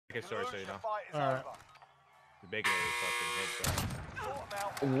Make a story so you know. Alright. The bacon fucking hit,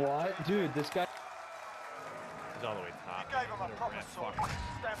 bro. What? Dude, this guy. He's all the way top. You gave him a proper sword.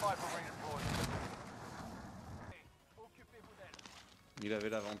 Stand by for reinforcement. Il avait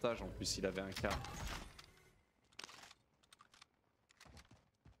l'avantage, en plus il avait un quart.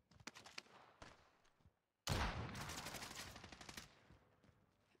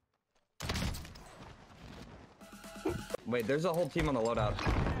 Wait, there's a whole team on the loadout.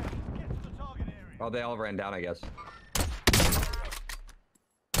 Oh, they all ran down, I guess.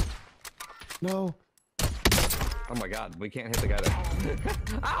 No. Oh my god, we can't hit the guy there.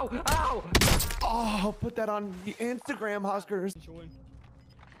 Ow! Ow! Oh, put that on the Instagram, Huskers.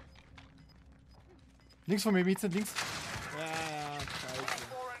 Links von mir, Mieze, links. Ja, scheiße.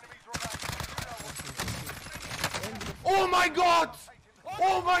 Oh mein Gott!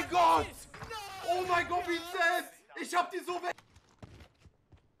 Oh mein Gott! Oh mein Gott, Vincent! Ich hab die so weg!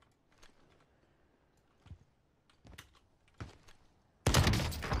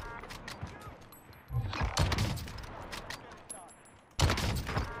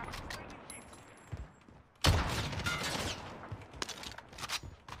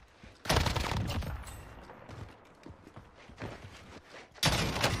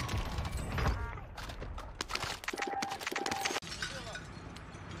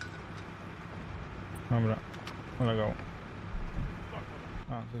 Dobra, polegał.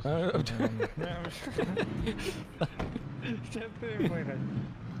 A, to jest... Chciałem tym pojechać.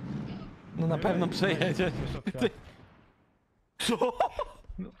 No na pewno przejedzie. Co?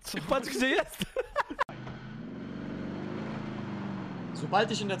 No, co? Patrz gdzie jest!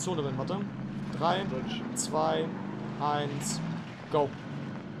 Sobald ich in der Zone bin, warte. 3, 2, 1, go.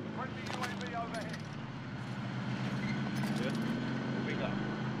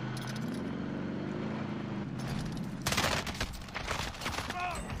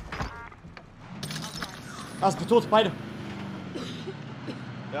 Ah, ist tot, beide.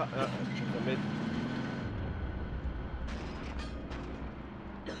 Ja, damit.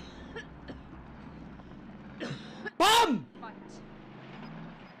 BAM!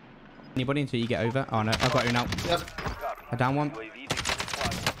 Anybody until you get over? Oh no, I've got you now. Yep. I down one.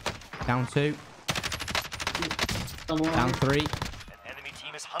 Down two. Down three. Enemy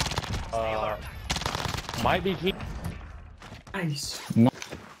team is hunting. Stay alert. Might be key. Nice.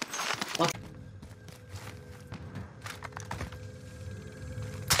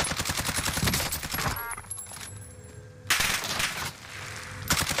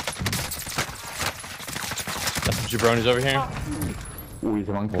 Got some jabronis over here. Ooh, he's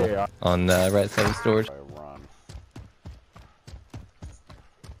among chaos. On the right side of the storage.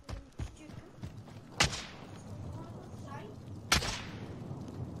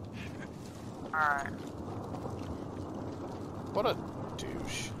 Alright. What a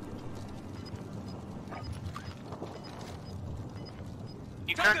douche.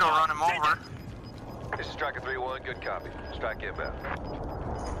 You could go run him over. This is Striker 3-1, good copy. Strike inbound.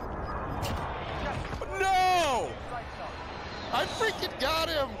 No! I freaking got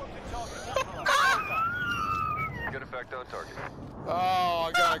him! Good effect on target. Oh,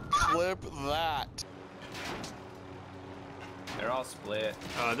 I gotta clip that. They're all split.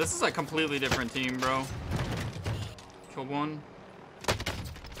 This is a completely different team, bro. Killed one.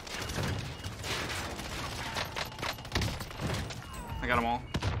 I got them all.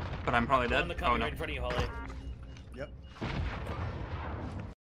 But I'm probably dead. Oh no. Right in front of you, Holly. Yep.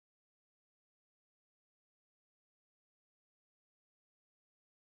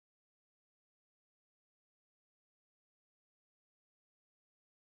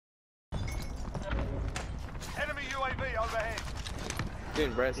 Enemy UAV overhead.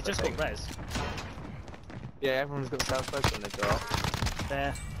 Doing res. He just got res. Yeah, everyone's got southwest when they go up.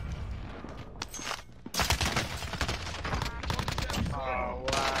 There. Oh,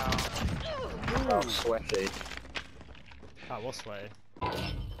 wow. Oh, sweaty. That was sweaty.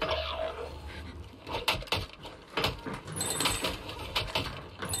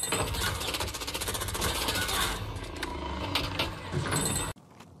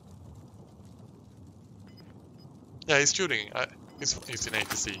 Yeah, he's shooting. He's in A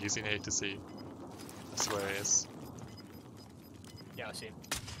to C. He's in A to C. That's where he is. Yeah, I see him.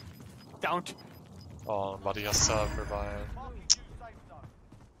 Down. Oh, but he has server by.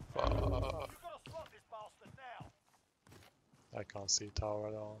 I can't see tower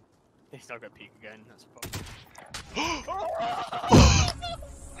at all. He's not gonna peek again, that's a problem.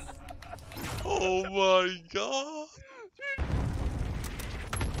 Oh my god!